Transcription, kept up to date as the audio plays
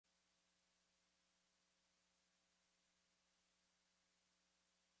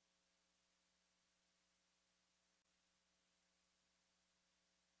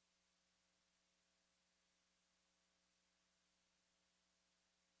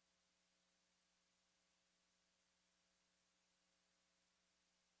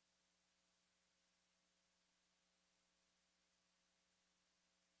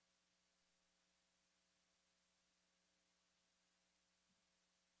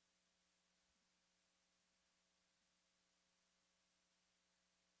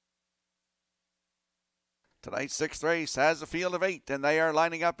Tonight's sixth race has a field of 8, and they are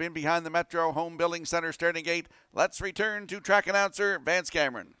lining up in behind the Metro Home Building Center starting gate. Let's return to track announcer Vance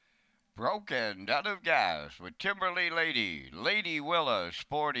Cameron. Broken out of gas with Timberly Lady, Lady Willa,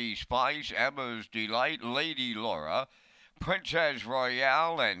 Sporty Spice, Emma's Delight, Lady Laura, Princess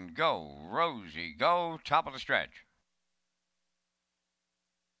Royale, and Go, Rosie, Go, top of the stretch.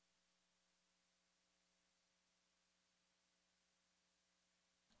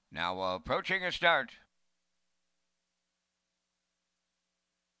 Now approaching a start.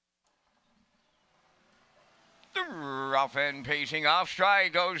 Rough and pacing off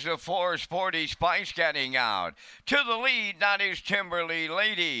stride goes the 4 Sporty Spice getting out. To the lead, that is Timberly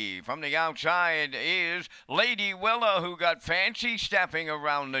Lady. From the outside is Lady Willa, who got fancy stepping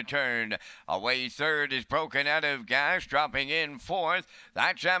around the turn. Away third is Broken Out of Gas, dropping in fourth.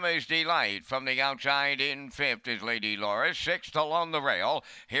 That's Emma's Delight. From the outside in fifth is Lady Laura. Sixth along the rail.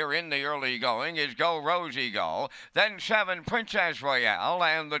 Here in the early going is Go Rosie Go. Then 7 Princess Royale,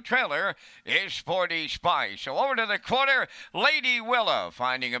 and the trailer is Sporty Spice. So over to the quarter, Lady Willa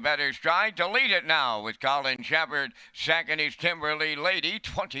finding a better stride to lead it now with Colin Shepard. Second is Timberly Lady,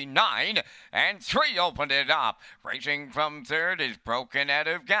 29, and 3 opened it up. Racing from third is Broken Out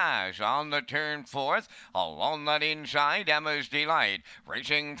of Gas. On the turn fourth, along that inside, Emma's Delight.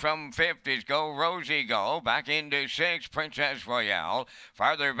 Racing from fifth is Go Rosie Go. Back into sixth, Princess Royale.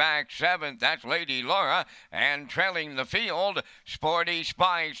 Farther back, seventh, that's Lady Laura. And trailing the field, Sporty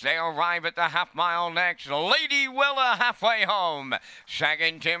Spice. They arrive at the half mile next. Lady Willa halfway home.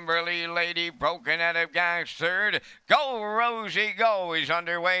 Second, Timberly Lady, Broken Out of Gas. Third, Go Rosie Go is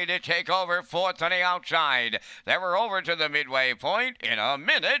underway to take over fourth on the outside. They were over to the midway point in a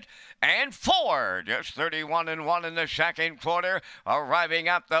minute and 4. Just 31 and 1 in the second quarter. Arriving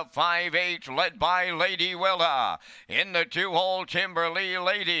up the 5/8 led by Lady Willa. In the 2-hole, Timberly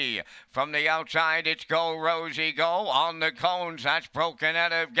Lady. From the outside, it's Go Rosie Go. On the cones, that's Broken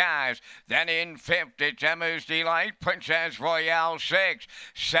Out of Gas. Then in fifth, it's Emma's Delight, Princess Royale 6.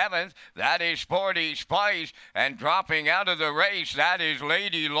 Seventh, that is Sporty Spice. And dropping out of the race, that is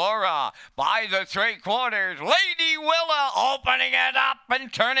Lady Laura. By the 3 quarters, Lady Willa opening it up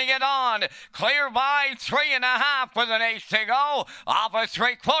and turning it on. Clear by 3.5 with an ace to go. Off of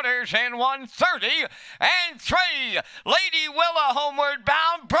 3 quarters in 1:30 and 3. Lady Willa homeward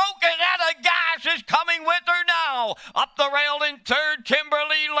bound. Broken Out of Gas is coming with her now. Up the rail in third,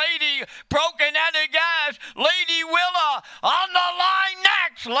 Timberly Lady. Broken Out of Gas. Lady Willa on the line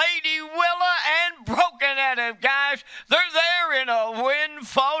next. Lady Willa and Broken Out of Gas. They're there in a win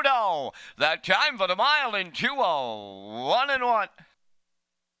photo. The time for the mile in 2:01 1 and 1.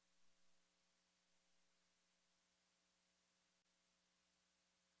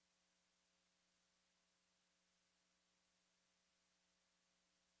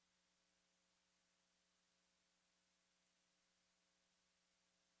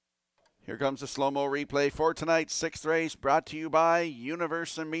 Here comes a slow-mo replay for tonight's sixth race, brought to you by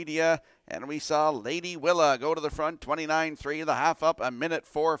Universal Media. And we saw Lady Willa go to the front, 29.3, the half up, a minute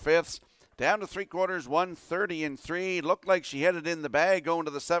 4/5. Down to 3 quarters, 1:30 and 3. Looked like she headed in the bag going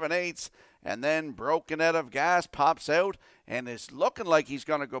to the 7/8. And then Broken Out of Gas pops out and is looking like he's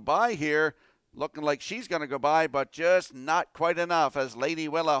going to go by here. Looking like she's going to go by, but just not quite enough as Lady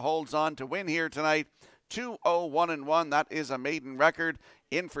Willa holds on to win here tonight. 2:01 and 1. That is a maiden record.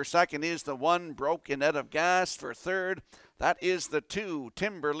 In for second is the 1 Broken Out of Gas. For third, that is the 2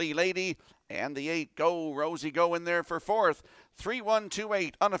 Timberly Lady. And the 8 Go Rosie Go in there for fourth.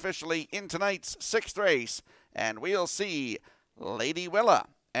 3-1-2-8 unofficially in tonight's sixth race. And we'll see Lady Willa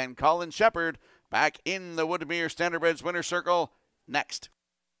and Colin Shepard back in the Woodmere Standardbreds winner circle next.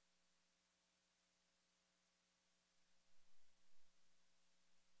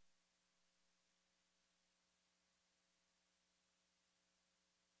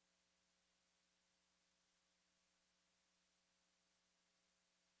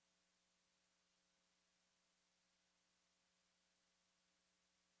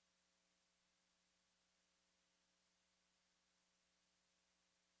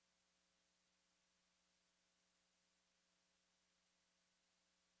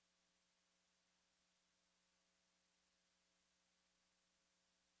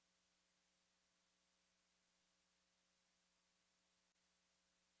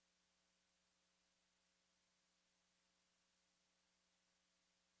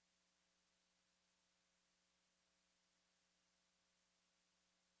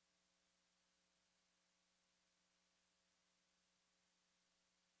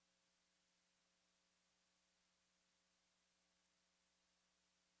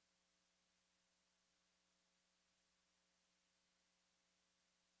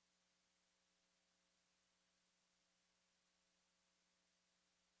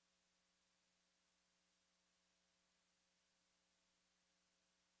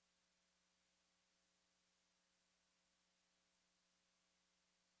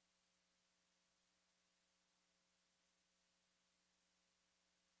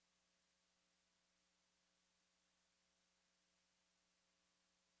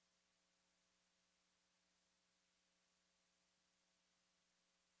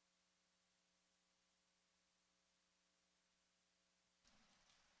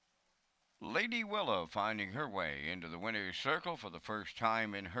 Lady Willow finding her way into the winner's circle for the first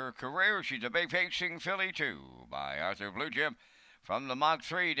time in her career. She's a big-facing filly, too, by Arthur Blue Chip. From the Mach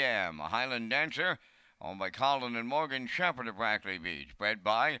 3 Dam, a Highland Dancer, owned by Colin and Morgan Shepherd of Brackley Beach, bred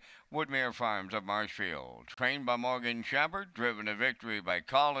by Woodmere Farms of Marshfield, trained by Morgan Shepherd, driven to victory by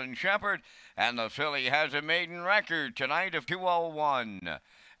Colin Shepherd, and the filly has a maiden record tonight of 2:01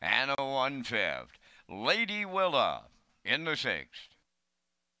 and a 1/5. Lady Willa in the 6th.